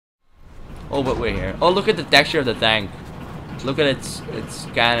Oh, but we're here. Oh, look at the texture of the tank. Look at its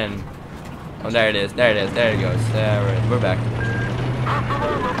cannon. Oh, there it is. There it is. There it goes. There we're back.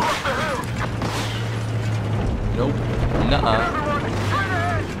 Nope. Nuh-uh.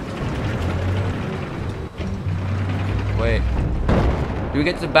 Wait. Do we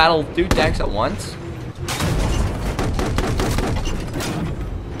get to battle 2 tanks at once?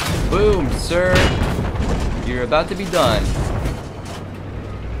 Boom, sir. You're about to be done.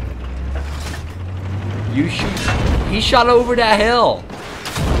 You shoot. He shot over that hill.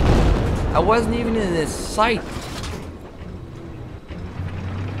 I wasn't even in his sight.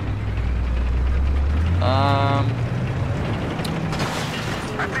 I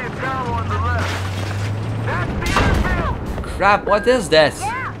see a tower on the left. That's BatlleField. Crap, what is this?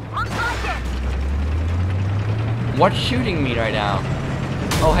 Yeah, I'm talking. What's shooting me right now?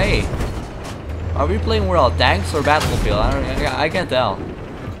 Oh, hey. Are we playing World Tanks or BatlleField? I can't tell.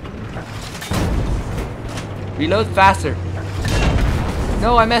 Reload faster.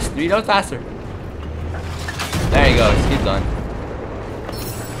 No, I missed. Reload faster. There you go. He's done.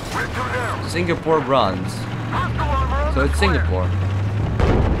 Singapore bronze. So it's Singapore.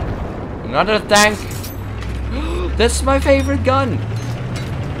 Another tank. That's my favorite gun.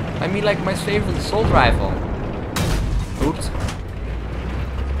 I mean, like my favorite assault rifle. Oops.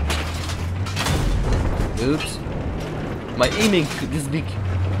 Oops. My aiming is big.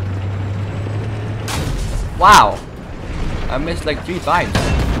 Wow. I missed like 3 times.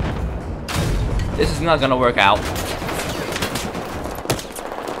 This is not gonna work out.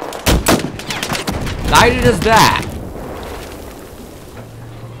 Neither does that.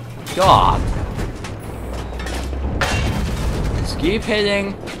 God. Just keep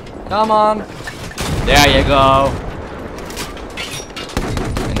hitting. Come on. There you go.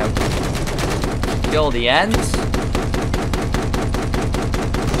 And now kill the ends.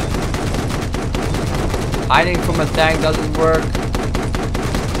 Hiding from a tank doesn't work.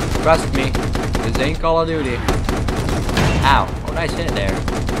 Trust me. This ain't Call of Duty. Ow. Oh, nice hit there.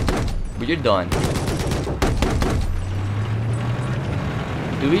 But you're done.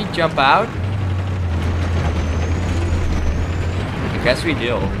 Do we jump out? I guess we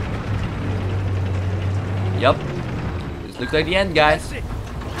do. Yup. This looks like the end, guys.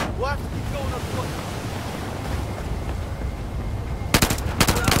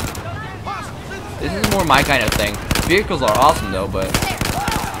 This is more my kind of thing. Vehicles are awesome though, but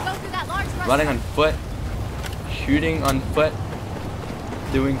running on foot, shooting on foot,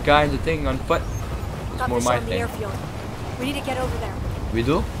 doing kinds of things on foot, it's more my thing. We need to get over there. We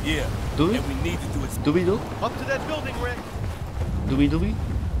do? Yeah. Do we? And we need to do it. Do we do? Up to that building, Rick. Do we? Do we?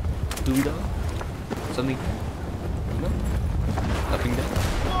 Do we do? Something? No? Nothing there?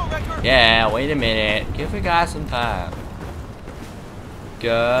 Yeah, wait a minute. Give a guy some time.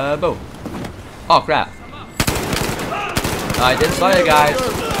 Go boom. Oh crap. I didn't saw you guys.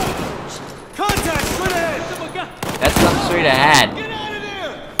 Contact straight ahead. That's not straight ahead. Get out of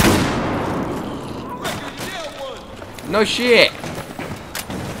there. No shit.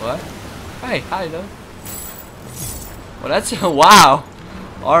 What? Hey, hi though. Well, that's wow.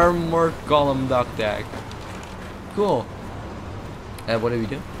 Armored column duck tag. Cool. What do we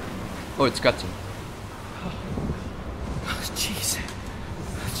do? Oh, it's cutscene. Jeez.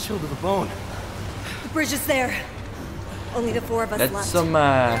 Chilled to the bone. The bridge is there. Only the 4 of us That's left. some We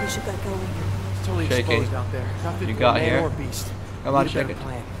should get going. It's totally shaking. exposed out there. Nothing You for got man here. or beast. Come on, Need a shake better it.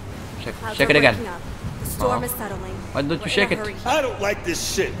 plan. Clouds Shake are it again. breaking up. The storm is settling. Why don't you We're shake in a it? hurry. I don't like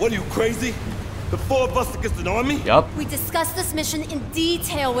this shit. What are you, crazy? The 4 of us against an army? Yup. We discussed this mission in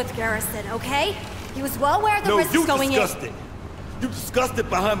detail with Garrison, okay? He was well aware of the No, risks you going discussed it. You discussed it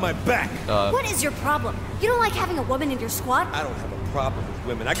behind my back. in. What is your problem? You don't like having a woman in your squad? I don't have a problem with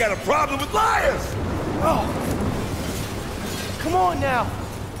women. I got a problem with liars! Oh. Come on now.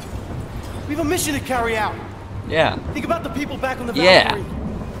 We have a mission to carry out. Yeah. Think about the people back on the Yeah. Valkyrie.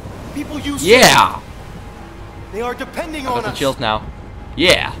 People you Yeah. saved. They are depending I on got the us. chills now.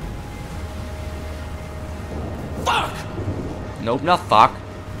 Yeah. Fuck! Nope, not fuck.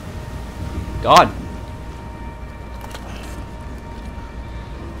 God.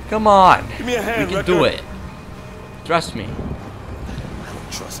 Come on. Give me a hand, We can do Ricker. it. Trust me. I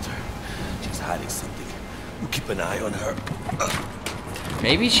don't trust her. She's hiding something. You keep an eye on her.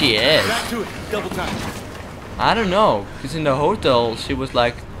 Maybe she is. Back to it. Double time. I don't know. Because in the hotel, she was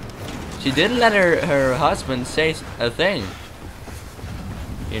like... She didn't let her husband say a thing.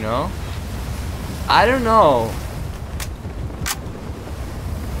 You know? I don't know.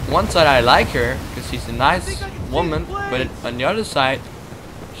 One side I like her, because she's a nice woman. But on the other side,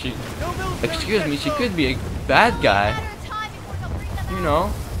 she... Excuse me, she could be a bad guy. You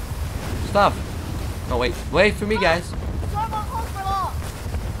know? stuff. No, wait for me, guys.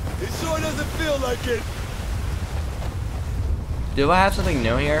 It sure doesn't feel like it. Do I have something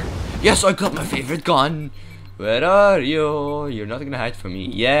new here? Yes, I got my favorite gun. Where are you? You're not gonna hide from me.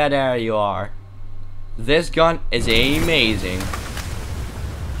 Yeah, there you are. This gun is amazing.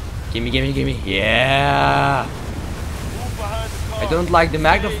 Gimme, gimme, gimme. Yeah. I don't like the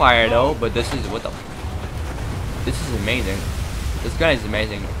magnifier though, but this is what the. This is amazing. This gun is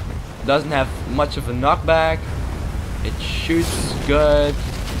amazing. Doesn't have much of a knockback. It shoots good.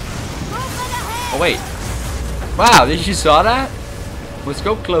 Oh wait. Wow, did you saw that? The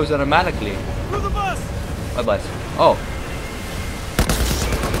scope closed automatically. What bus? Oh.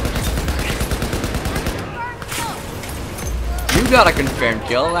 You got a confirmed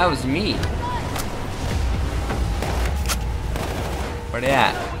kill. That was me. Where they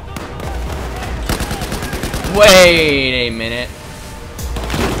at? Wait a minute.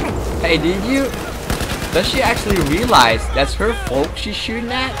 Hey, did you? Does she actually realize that's her folk she's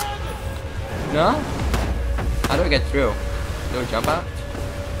shooting at? No? How do I get through? Do I jump out?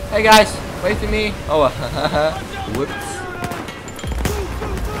 Hey guys, wait for me. Oh, whoops.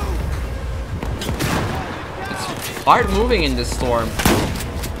 It's hard moving in this storm.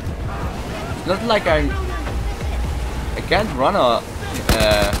 It's not like I can't run a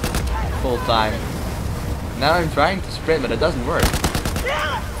full time. Now I'm trying to sprint, but it doesn't work.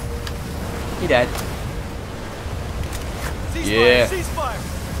 He dead. Yeah. Ceasefire.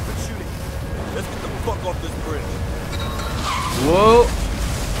 Quit shooting. Let's get the fuck off this bridge. Whoa!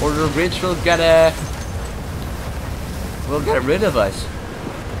 Or the bridge will get rid of us.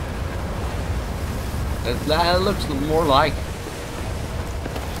 That looks more like.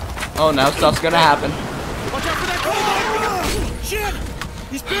 Oh, now stuff's gonna happen. Watch out for that cold. Shit!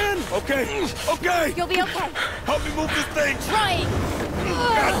 He's pinned. Okay. Okay. You'll be okay. Help me move this thing. Trying.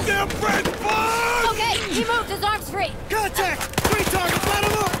 Goddamn French bud! Okay, he moved. His arm's free. Contact. Three targets. Light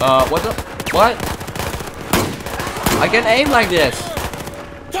him up. What the? What? I can aim like this.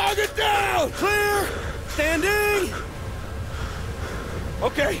 Target down! Clear! Standing!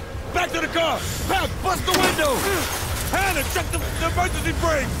 Okay, back to the car! Pat, bust the window! Hannah, check the emergency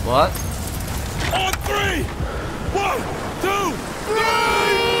brakes! What? On 3! 1, 2, 3!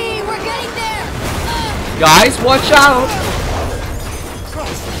 We're getting there! Guys, watch out!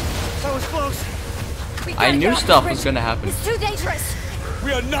 Christ, that was close! We I gotta knew get off the stuff bridge. was gonna happen. It's too dangerous!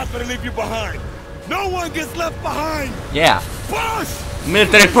 We are not gonna leave you behind! No one gets left behind! Yeah. Push!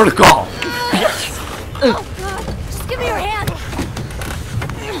 Military protocol! Oh god! Just give me your hand!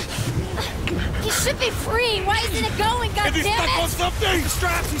 He should be free! Why isn't it going? God Is he damn stuck on it! something?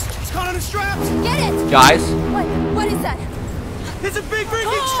 Straps! He's caught on the straps! Get it! Guys, What is that? It's a big Rikky!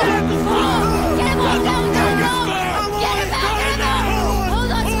 Oh, get him off! Go! Get him back!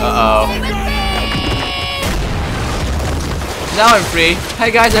 Hold on! Uh-oh. Stay with me! now I'm free. Hey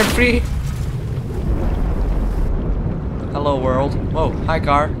guys, I'm free. Hello world. Whoa, hi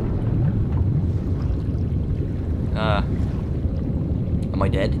car. Am I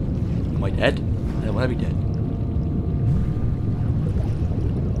dead? Am I dead? I don't want to be dead.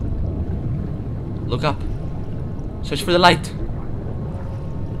 Look up. Search for the light.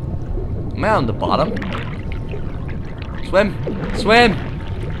 Am I on the bottom? Swim! Swim!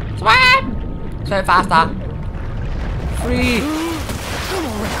 Swim! Swim faster! Free!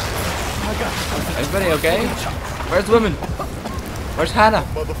 Everybody okay? Where's the woman? Where's Hannah?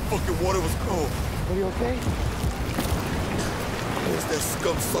 Motherfucking water was cold. Are you okay? Where's that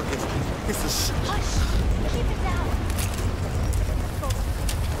scum sucking piece of shit? Keep it down.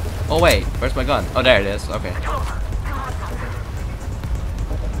 Oh wait, where's my gun? Oh, there it is. Okay.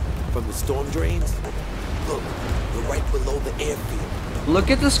 From the storm drains? Look, we're right below the airfield. Look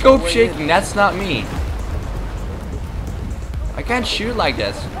at the scope shaking. That's not me. I can't shoot like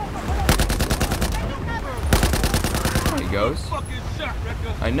this. There he goes.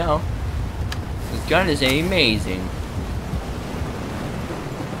 I know. This gun is amazing.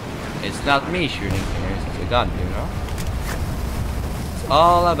 It's not me shooting here. It's the gun, you know? It's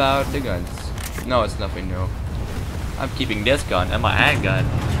all about the guns. No, it's nothing new. I'm keeping this gun and my handgun.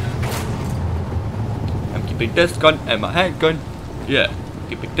 I'm keeping this gun and my handgun. Yeah,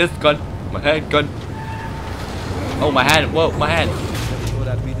 keeping this gun, my handgun. Oh, my hand. Whoa, my hand. Never thought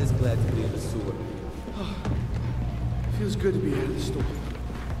I'd be this glad to be in the sewer. Feels good to be out of the storm.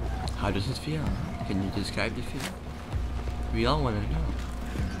 How does it feel? Can you describe the feel? We all want to know.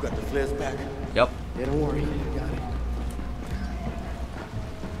 You got the flares back? Yep. Yeah, don't worry. I got it.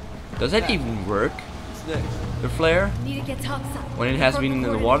 Does that even work? What's next? The flare? Need to get topside. When it has been in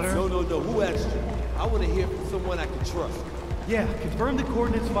the water? No. Who asked you? I want to hear from someone I can trust. Yeah, confirm the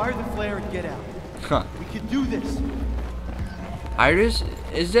coordinates, fire the flare, and get out. Huh. We can do this. Iris,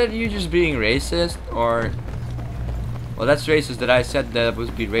 is that you just being racist, or... Well, that's racist that I said that was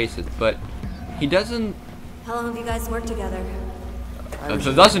be racist, but he doesn't... How long have you guys worked together? It's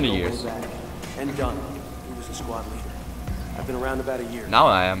a dozen of years. And Dunn, he was the squad leader. I've been around about a year. Now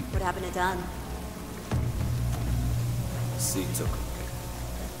I am. What happened to Dunn? C took him.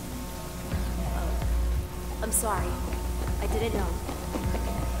 I'm sorry. I didn't know.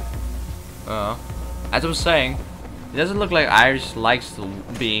 As I was saying, it doesn't look like Irish likes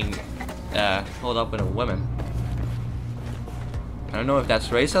being held up with a woman. I don't know if that's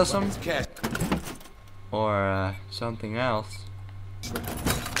racism or something else.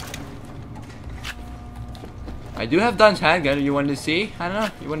 I do have Dunn's handgun. You want to see? I don't know.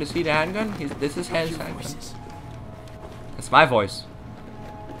 You want to see the handgun? This is his handgun. That's my voice.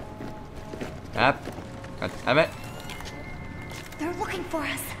 Yep. God damn it. They're looking for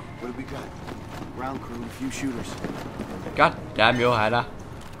us. What do we got? Ground crew, a few shooters. God damn you, Hannah.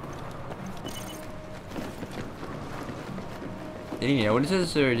 Did you notice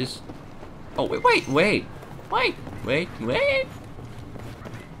this or just... Oh, wait. What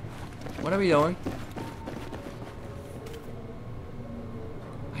are we doing?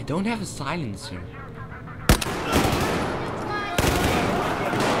 I don't have a silencer.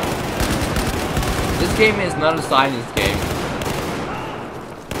 This game is not a silence game.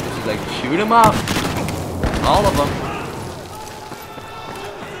 This is like shoot 'em up. All of them.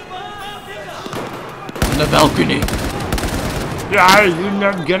 On the balcony. Yeah, you're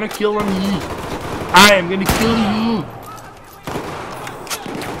not gonna kill me. I am gonna kill you.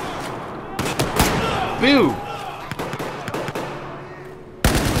 Boo.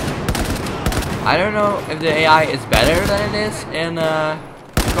 I don't know if the AI is better than it is in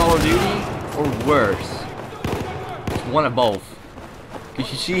Call of Duty or worse. It's one of both. Cause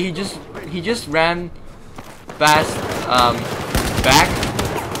you see, he just ran fast.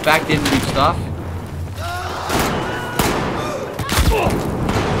 Back didn't do stuff.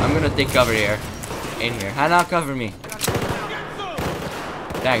 I'm gonna take cover here. In here, Hannah, cover me.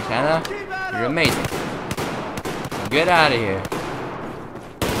 Thanks, Hannah. You're amazing. Get out of here.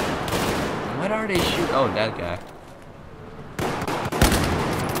 What are they shooting? Oh, that guy.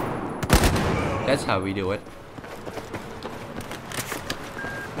 That's how we do it.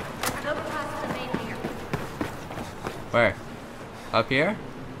 Where? Up here?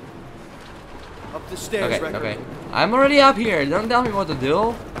 Up the stairs, Okay, right? okay. I'm already up here. Don't tell me what to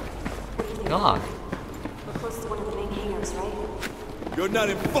do. God. We're close to one of the main hangars, right? You're not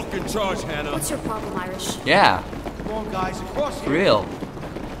in fucking charge, Hannah. What's your problem, Irish? Yeah. Come on, guys, across For here. real.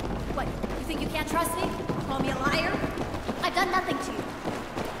 What? You think you can't trust me? Call me a liar? I've done nothing to you.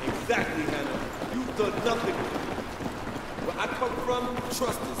 Exactly, Hannah. You've done nothing. Where I come from,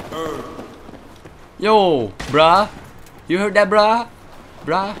 trust is earned. Yo, bruh. You heard that, bruh?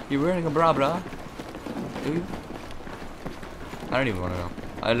 Bruh, you're wearing a bra, bruh. Dude. I don't even want to know.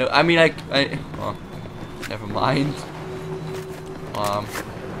 I mean, well, never mind.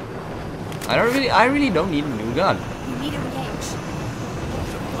 I really don't need a new gun. You need to engage.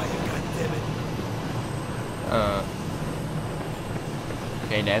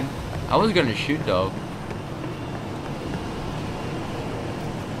 Okay then. I was gonna shoot though.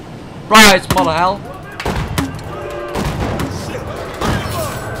 Right, smaller hell.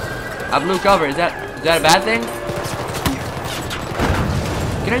 I blew cover. Is that a bad thing?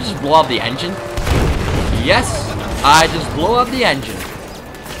 Can I just blow up the engine? Yes, I just blow up the engine.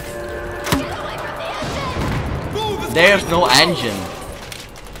 There's no engine.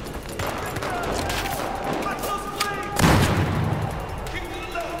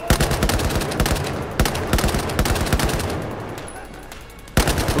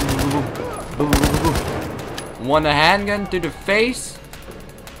 Want a handgun to the face?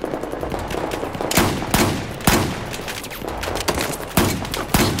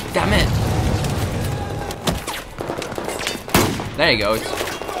 Damn it! There you go.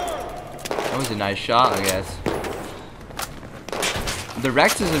 That was a nice shot, I guess. The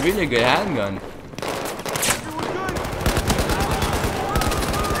Rex is a really good handgun.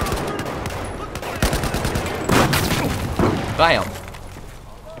 Bam!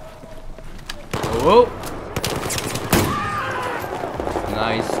 Whoa!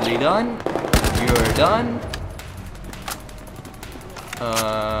 Nicely done. You're done.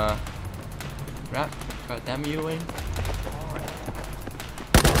 Crap. God damn you in.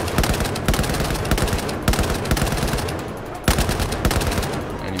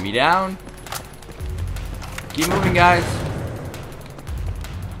 Enemy down. Keep moving, guys.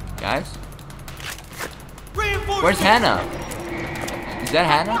 Guys? Where's Hannah? Is that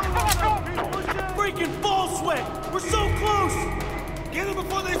Hannah? Freaking ball sweat! We're so close! Get him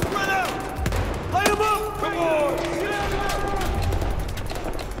before they spread out! Light him up! Come on!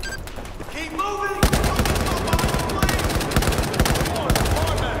 Keep moving!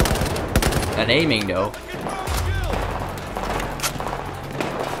 That aiming though.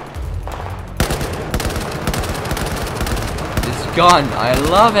 This gun, I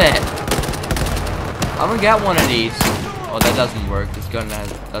love it! I'm gonna get one of these. Oh, that doesn't work. This gun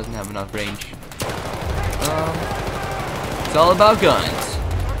doesn't have enough range. It's all about guns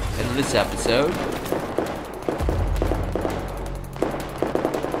in this episode.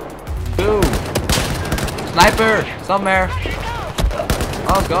 Boom! Sniper! Somewhere!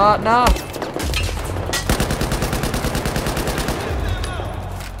 Oh god, no!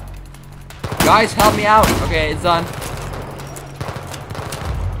 Guys, help me out! Okay, it's done.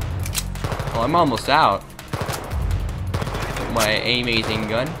 Well, I'm almost out. My amazing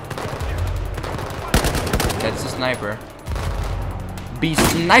gun. That's a sniper. Be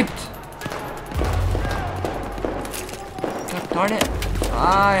sniped! God darn it!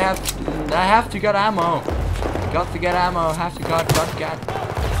 I have to get ammo. Got to get ammo. Have to get.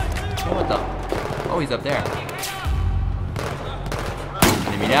 Oh, what the? Oh, he's up there.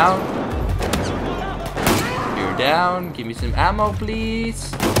 Enemy down. You're down. Give me some ammo,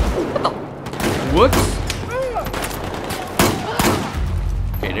 please. What the? Whoops.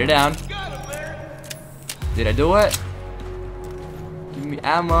 Okay, they're down. Did I do it? Give me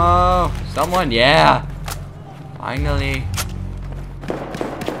ammo. Someone, yeah. Finally.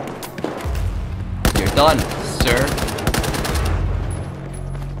 You're done, sir.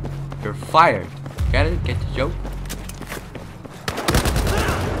 You're fired. Get it? Get the joke?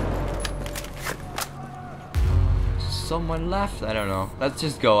 Someone left? I don't know. Let's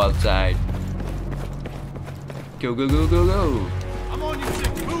just go outside. Go, go, go, go, go. I'm on you, sick.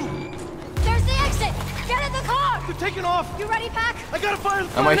 Move! There's the exit! Get in the car! They're taking off! You ready, Pack? I gotta fire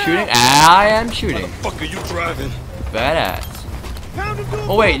the Am I now. shooting? I am shooting. What the fuck are you driving? Badass. Pound him to a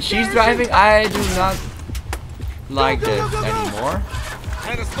Oh wait, pulp, she's Garrison. driving? I do not like Go, go, this go, go, go. anymore.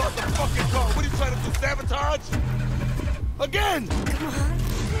 Hannah, start the fucking car. What are you trying to do? Sabotage? Again! Come on.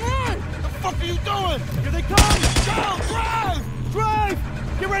 The fuck are you doing? Here they come! Go! Drive! Drive!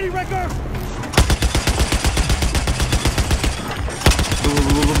 Get ready, Wrecker! Boom, boom,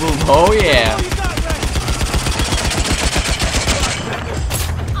 boom, boom, boom. Oh yeah. Oh, you got it, Wreck.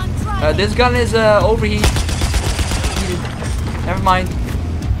 I'm driving. This gun is overheated. Never mind.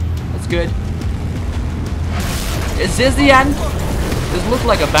 That's good. Is this the end? This looks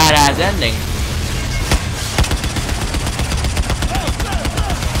like a badass ending.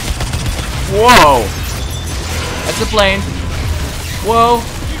 Whoa! That's a plane. Whoa!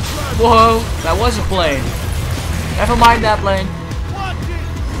 Whoa! That was a plane. Never mind that plane.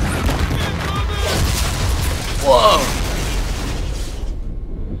 Whoa!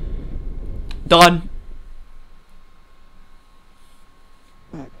 Done.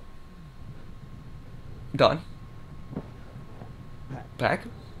 Done. Pack?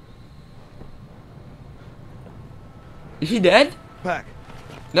 Is he dead? Pack.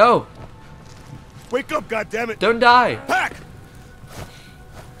 No. Wake up, goddammit! Don't die. Pack!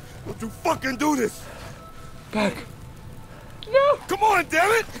 Don't you fucking do this! Pack. No. Come on, damn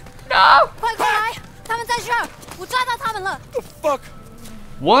it! No. 快过来！他们在这儿，我抓到他们了。 The fuck?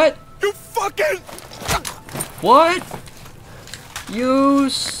 What? You fucking... What? You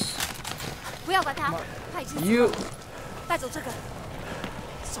不要管他，他已经 you 带走这个。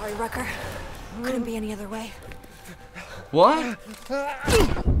Sorry, Rucker. Couldn't be any other way. what?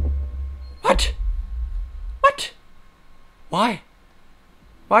 What? What? Why?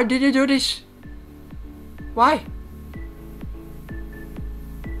 Why did you do this? Why?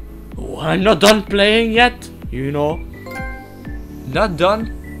 Oh, I'm not done playing yet, you know. Not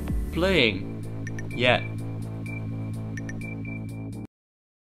done playing yet.